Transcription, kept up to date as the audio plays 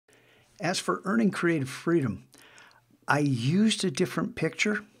As for earning creative freedom, I used a different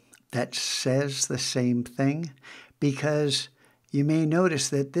picture that says the same thing because you may notice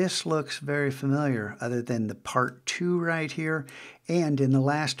that this looks very familiar other than the part 2 right here. And in the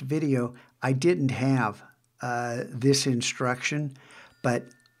last video, I didn't have this instruction, but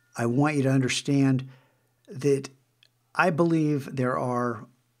I want you to understand that I believe there are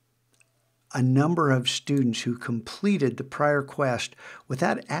a number of students who completed the prior quest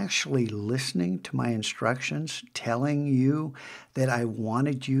without actually listening to my instructions, telling you that I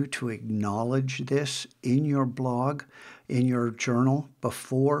wanted you to acknowledge this in your blog, in your journal,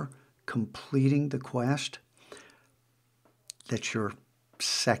 before completing the quest. That's your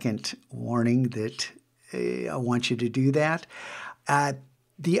second warning that I want you to do that.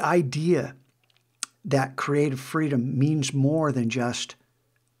 The idea that creative freedom means more than just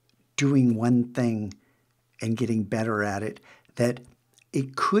doing one thing and getting better at it, that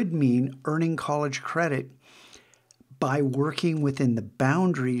it could mean earning college credit by working within the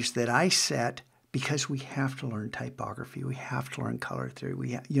boundaries that I set, because we have to learn typography, we have to learn color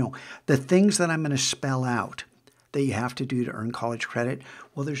theory, the things that I'm going to spell out that you have to do to earn college credit.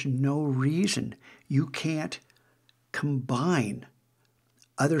 Well, there's no reason you can't combine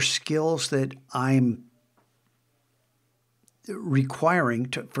other skills that I'm requiring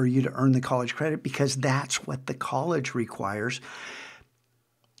for you to earn the college credit, because that's what the college requires,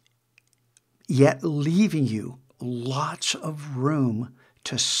 yet leaving you lots of room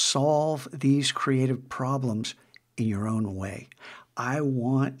to solve these creative problems in your own way. I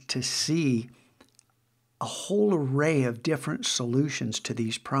want to see a whole array of different solutions to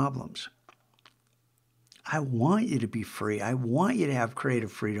these problems. I want you to be free. I want you to have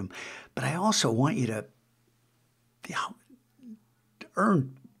creative freedom, but I also want you to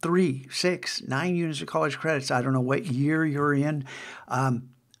earn 3, 6, 9 units of college credits. I don't know what year you're in,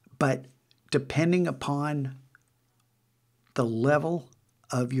 but depending upon the level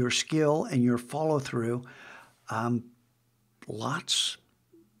of your skill and your follow-through, lots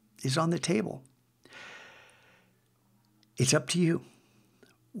is on the table. It's up to you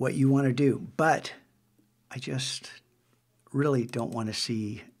what you want to do, but I just really don't want to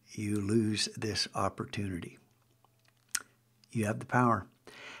see you lose this opportunity. You have the power.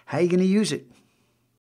 How are you going to use it?